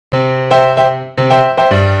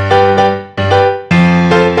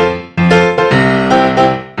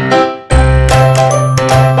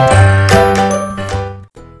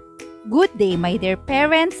dear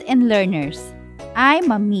parents and learners. I'm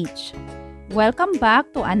Ma'am Mitch. Welcome back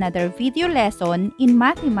to another video lesson in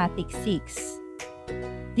Mathematics 6.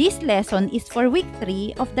 This lesson is for week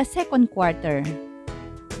 3 of the second quarter,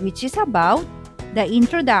 which is about the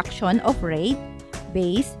introduction of rate,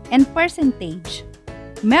 base, and percentage.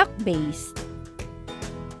 Milk-based.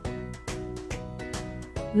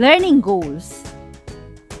 Learning goals.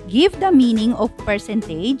 Give the meaning of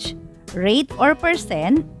percentage, rate or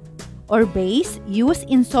percent, or base used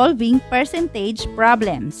in solving percentage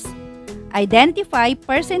problems. Identify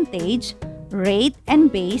percentage, rate,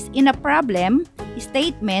 and base in a problem,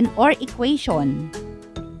 statement, or equation.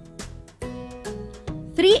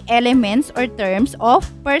 3 elements or terms of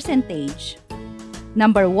percentage.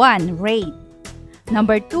 Number 1, rate.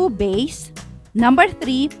 Number 2, base. Number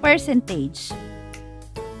 3, percentage.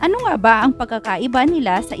 Ano nga ba ang pagkakaiba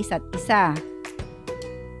nila sa isa't isa?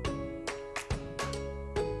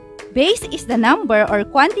 Base is the number or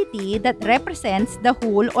quantity that represents the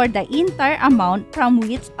whole or the entire amount from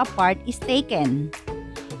which a part is taken.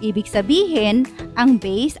 Ibig sabihin, ang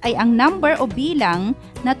base ay ang number o bilang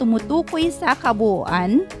na tumutukoy sa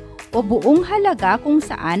kabuuan o buong halaga kung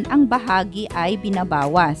saan ang bahagi ay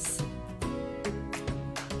binabawas.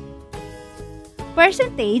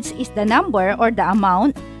 Percentage is the number or the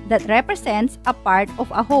amount that represents a part of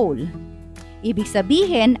a whole. Ibig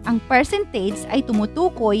sabihin, ang percentage ay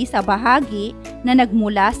tumutukoy sa bahagi na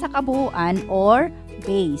nagmula sa kabuuan or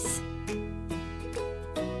base.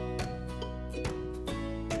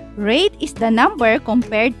 Rate is the number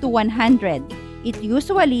compared to 100. It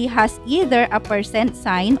usually has either a percent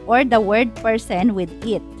sign or the word percent with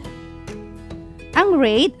it. Ang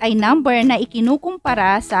rate ay number na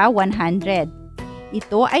ikinukumpara sa 100.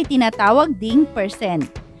 Ito ay tinatawag ding percent,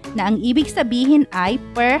 na ang ibig sabihin ay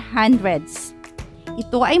per hundreds.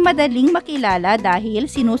 Ito ay madaling makilala dahil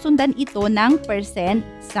sinusundan ito ng percent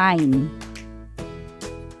sign.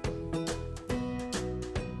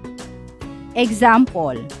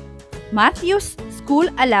 Example, Matthew's school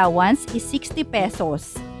allowance is 60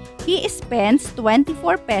 pesos. He spends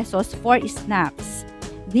 24 pesos for snacks.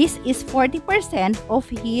 This is 40% of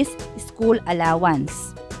his school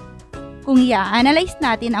allowance. Kung i-analyze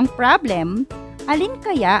natin ang problem, alin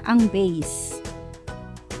kaya ang base?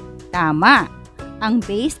 Tama, ang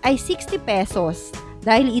base ay 60 pesos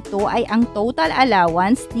dahil ito ay ang total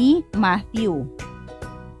allowance ni Matthew.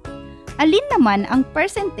 Alin naman ang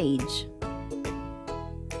percentage?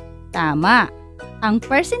 Tama, ang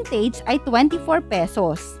percentage ay 24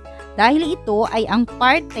 pesos dahil ito ay ang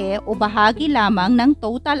parte o bahagi lamang ng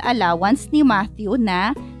total allowance ni Matthew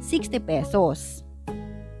na 60 pesos.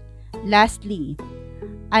 Lastly,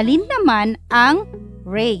 alin naman ang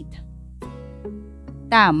rate?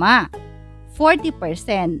 Tama,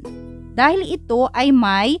 40% dahil ito ay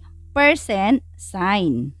may percent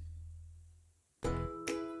sign.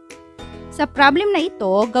 Sa problem na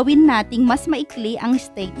ito, gawin nating mas maikli ang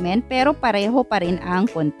statement pero pareho pa rin ang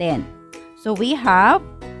content. So we have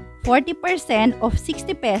 40% of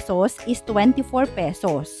 60 pesos is 24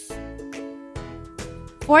 pesos.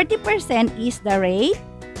 40% is the rate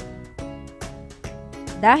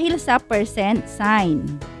dahil sa percent sign.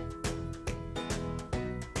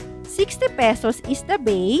 60 pesos is the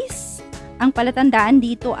base. Ang palatandaan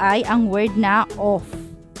dito ay ang word na of.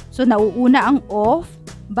 So nauuna ang of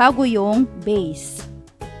bago yung base.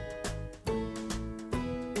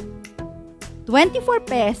 24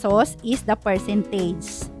 pesos is the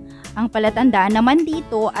percentage. Ang palatandaan naman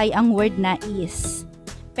dito ay ang word na is.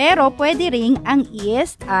 Pero pwede ring ang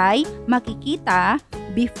is ay makikita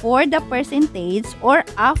before the percentage or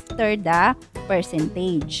after the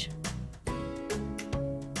percentage.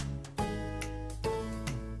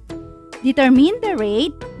 Determine the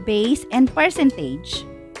rate, base, and percentage.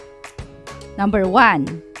 Number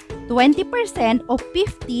 1. 20% of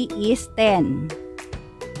 50 is 10.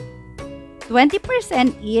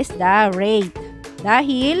 20% is the rate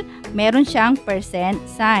dahil meron siyang percent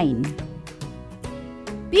sign.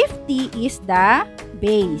 50 is the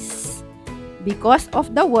base because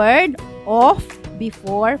of the word of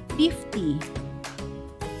before 50.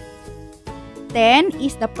 10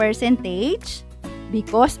 is the percentage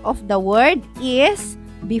because of the word is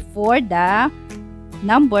before the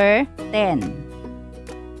number 10.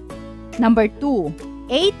 Number 2,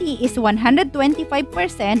 80 is 125%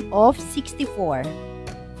 of 64.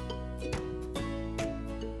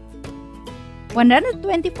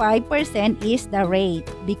 125% is the rate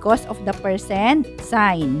because of the percent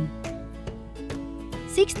sign.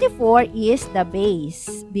 64 is the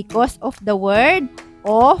base because of the word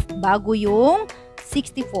of bago yung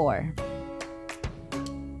 64.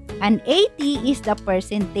 And 80 is the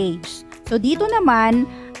percentage. So, dito naman,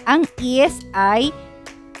 ang is ay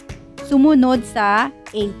sumunod sa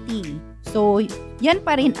 80. So, yan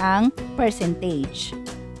pa rin ang percentage.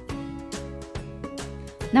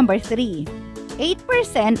 Number 3.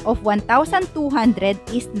 8% of 1,200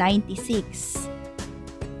 is 96.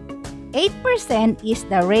 8% is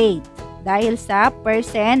the rate dahil sa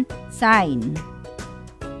percent sign.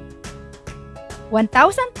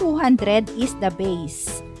 1,200 is the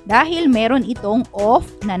base dahil meron itong off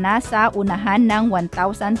na nasa unahan ng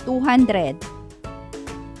 1,200.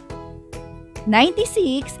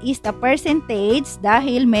 96 is the percentage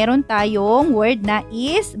dahil meron tayong word na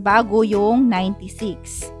is bago yung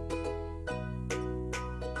 96.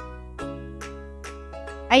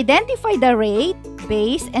 Identify the rate,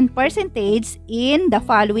 base, and percentage in the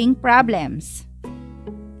following problems.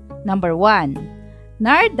 Number 1.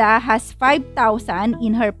 Narda has 5,000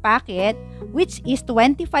 in her pocket, which is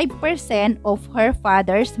 25% of her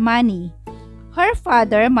father's money. Her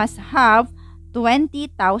father must have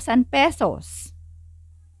 20,000 pesos.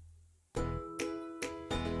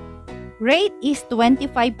 Rate is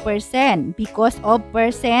 25% because of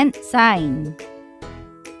percent sign.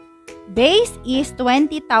 Base is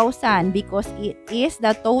 20,000 because it is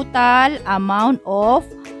the total amount of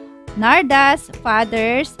Narda's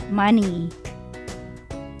father's money.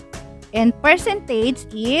 And percentage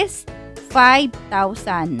is 5,000.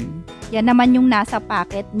 Yan naman yung nasa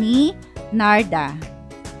pocket ni Narda.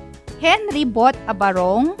 Henry bought a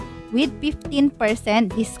barong with 15%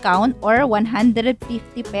 discount or 150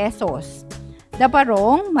 pesos. The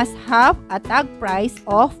barong must have a tag price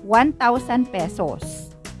of 1,000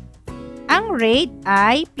 pesos. Ang rate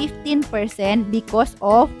ay 15% because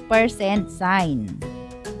of percent sign.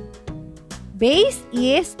 Base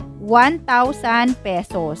is 1,000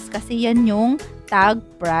 pesos kasi yan yung tag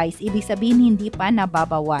price. Ibig sabihin hindi pa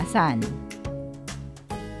nababawasan.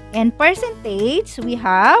 And percentage, we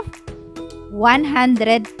have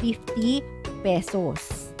 150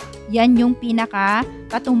 pesos. Yan yung pinaka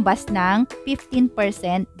katumbas ng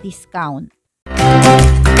 15% discount.